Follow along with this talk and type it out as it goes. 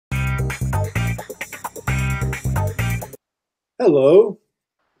Hello,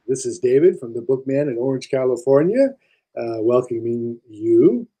 this is David from the Bookman in Orange, California, welcoming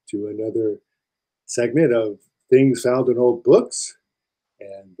you to another segment of Things Found in Old Books.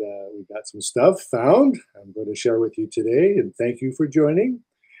 And we've got some stuff found I'm going to share with you today, and thank you for joining.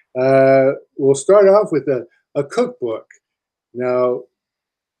 We'll start off with a cookbook. Now,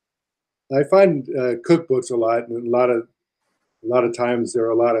 I find cookbooks a lot, and a lot of times there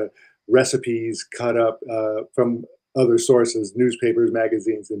are a lot of recipes cut up from other sources, newspapers,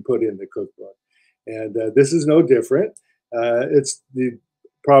 magazines, and put in the cookbook. And this is no different.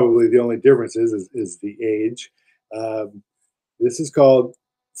 Probably the only difference is the age. This is called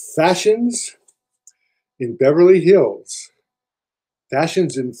Fashions in Beverly Hills.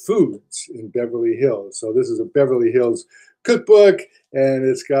 Fashions in Foods in Beverly Hills. So this is a Beverly Hills cookbook, and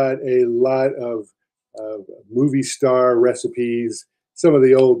it's got a lot of movie star recipes, some of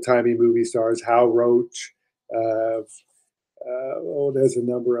the old-timey movie stars, Hal Roach. There's a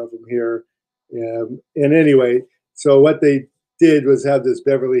number of them here. And anyway, so what they did was have this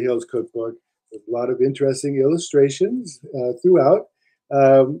Beverly Hills cookbook with a lot of interesting illustrations throughout.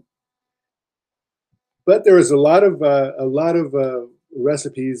 But there was a lot of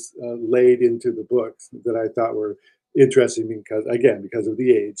recipes laid into the books that I thought were interesting because of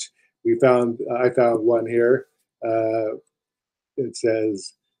the age. I found one here. It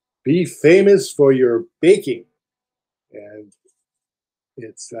says, "Be famous for your baking," and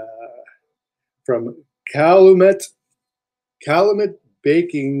it's from Calumet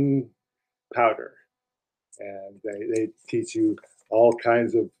Baking Powder, and they teach you all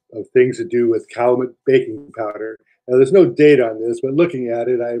kinds of things to do with Calumet baking powder. Now, there's no date on this, but looking at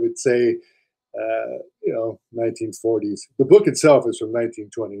it, I would say, 1940s. The book itself is from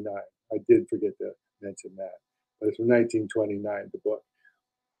 1929. I did forget to mention that, but it's from 1929, the book.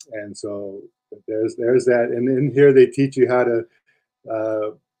 And so there's that. And in here, they teach you how to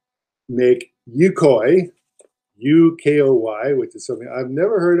make ukoi, U-K-O-Y, which is something I've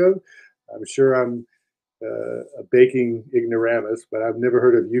never heard of. I'm sure I'm a baking ignoramus, but I've never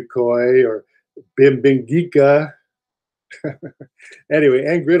heard of ukoi or bimbingika. Anyway,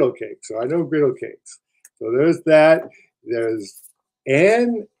 and griddle cakes. So I know griddle cakes. So there's that. There's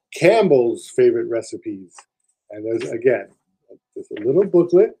Anne Campbell's favorite recipes. And there's, again, just a little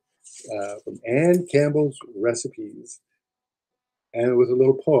booklet from Anne Campbell's recipes. And with a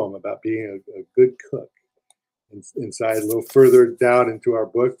little poem about being a good cook. Inside, a little further down into our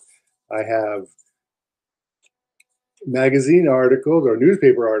book, I have magazine articles or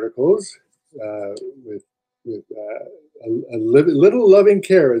newspaper articles with a little loving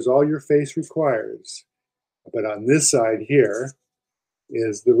care is all your face requires. But on this side here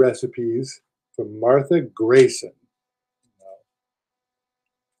is the recipes from Martha Grayson.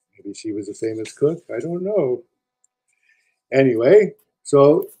 Maybe she was a famous cook. I don't know. Anyway,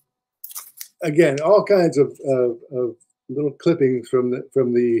 so again, all kinds of little clippings from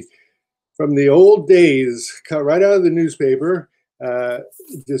the old days, cut right out of the newspaper,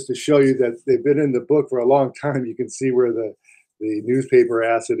 just to show you that they've been in the book for a long time. You can see where the newspaper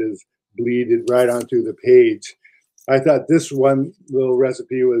acid is bleeded right onto the page. I thought this one little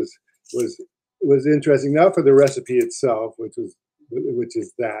recipe was interesting, not for the recipe itself, which is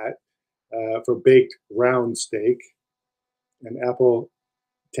that for baked round steak and apple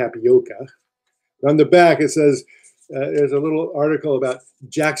tapioca. On the back, it says, there's a little article about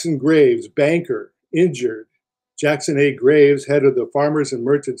Jackson Graves, banker, injured. Jackson A. Graves, head of the Farmers and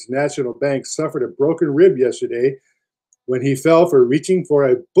Merchants National Bank, suffered a broken rib yesterday when he fell for reaching for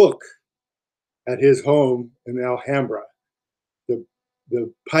a book at his home in Alhambra.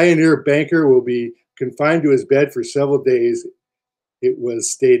 The pioneer banker will be confined to his bed for several days, it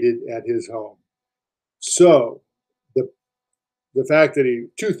was stated at his home. So, the fact that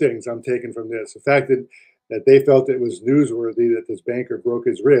two things I'm taking from this. The fact that they felt it was newsworthy that this banker broke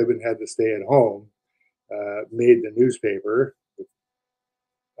his rib and had to stay at home made the newspaper.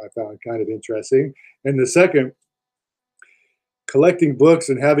 I found kind of interesting. And the second, collecting books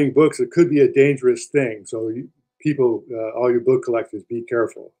and having books, it could be a dangerous thing. So people, all your book collectors, be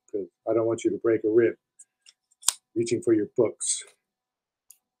careful, because I don't want you to break a rib reaching for your books.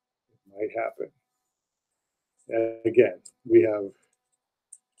 It might happen. And again, we have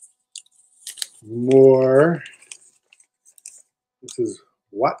more. This is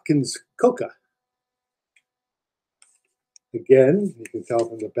Watkins Coca. Again, you can tell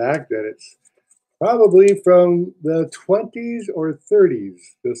from the back that it's probably from the 20s or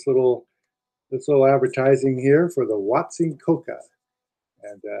 30s. This little advertising here for the Watson Coca,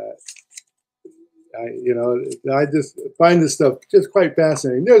 and I just find this stuff just quite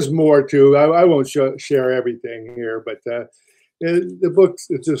fascinating. There's more too. I won't share everything here, but the books,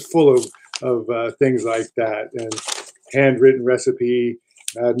 it's just full of things like that, and handwritten recipe.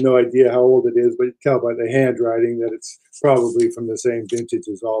 I have no idea how old it is, but you can tell by the handwriting that it's probably from the same vintage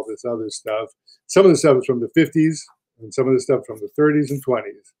as all this other stuff. Some of the stuff is from the 50s, and some of the stuff from the 30s and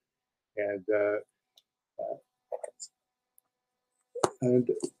 20s. And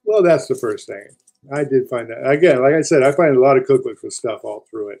well, that's the first thing. I did find that. Again, like I said, I find a lot of cookbooks with stuff all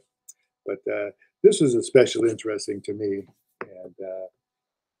through it. But this was especially interesting to me. And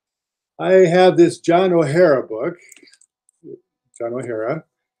I have this John O'Hara book. John O'Hara.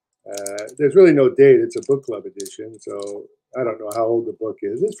 There's really no date. It's a book club edition, so I don't know how old the book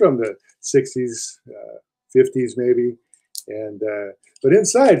is. It's from the 60s, 50s maybe. And but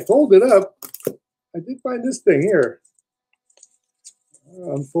inside, folded up, I did find this thing here.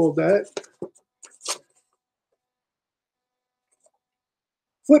 I'll unfold that.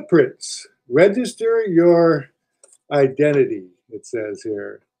 Footprints. Register your identity, it says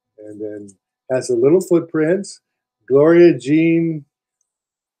here. And then has a little footprints. Gloria Jean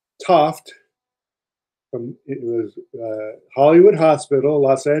Toft, it was Hollywood Hospital,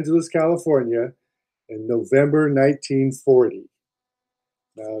 Los Angeles, California, in November 1940.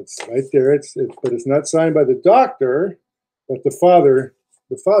 Now it's right there. But it's not signed by the doctor, but the father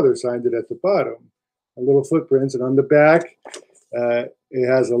signed it at the bottom. A little footprints, and on the back, it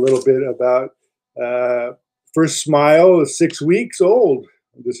has a little bit about first smile is 6 weeks old,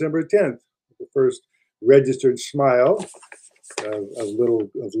 on December 10th. The first registered smile of little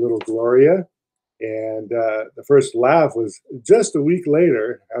Gloria, and the first laugh was just a week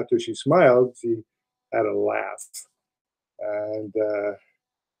later. After she smiled, she had a laugh, and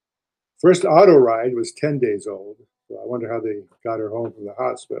first auto ride was 10 days old. So I wonder how they got her home from the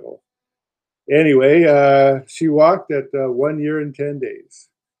hospital. Anyway, she walked at 1 year and 10 days.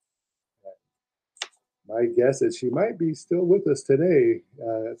 My guess is she might be still with us today.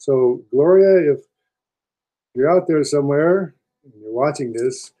 So Gloria, if you're out there somewhere and you're watching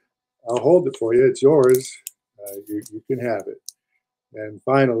this, I'll hold it for you. It's yours. You can have it. And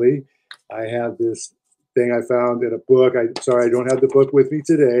finally, I have this thing I found in a book. Sorry, I don't have the book with me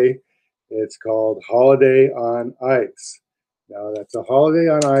today. It's called Holiday on Ice. Now, that's a holiday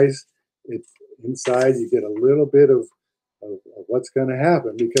on ice. It's inside. You get a little bit of what's going to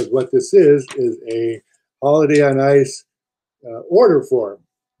happen, because what this is a holiday on ice order form.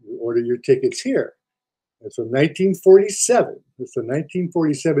 You order your tickets here. It's from 1947. It's a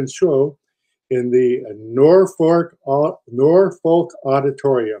 1947 show in the Norfolk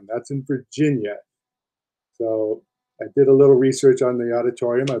Auditorium. That's in Virginia. So I did a little research on the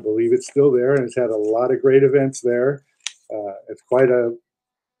auditorium. I believe it's still there, and it's had a lot of great events there. It's quite a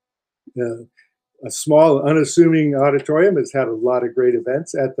small, unassuming auditorium. It's had a lot of great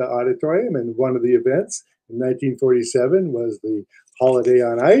events at the auditorium, and one of the events in 1947 was the Holiday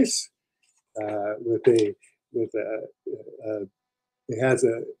on Ice. It has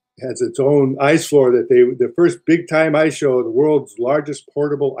its own ice floor the first big time ice show, the world's largest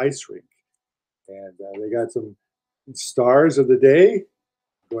portable ice rink, and they got some stars of the day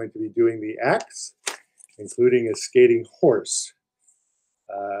going to be doing the acts, including a skating horse.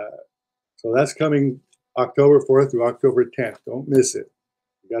 So that's coming October 4th through October 10th. Don't miss it.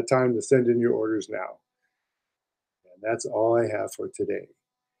 You got time to send in your orders now. And that's all I have for today.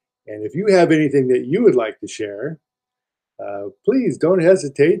 And if you have anything that you would like to share, please don't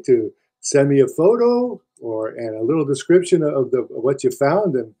hesitate to send me a photo and a little description of what you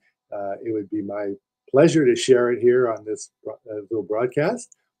found, and it would be my pleasure to share it here on this little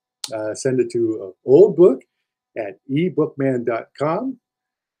broadcast. Send it to oldbook@ebookman.com.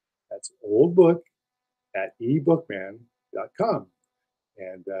 That's oldbook@ebookman.com.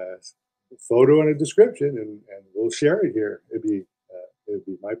 And a photo and a description, and we'll share it here. It'd be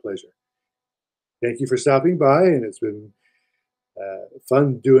my pleasure. Thank you for stopping by, and it's been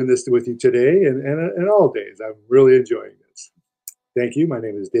fun doing this with you today and all days. I'm really enjoying this. Thank you. My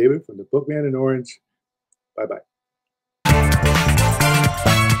name is David from the Bookman in Orange. Bye-bye.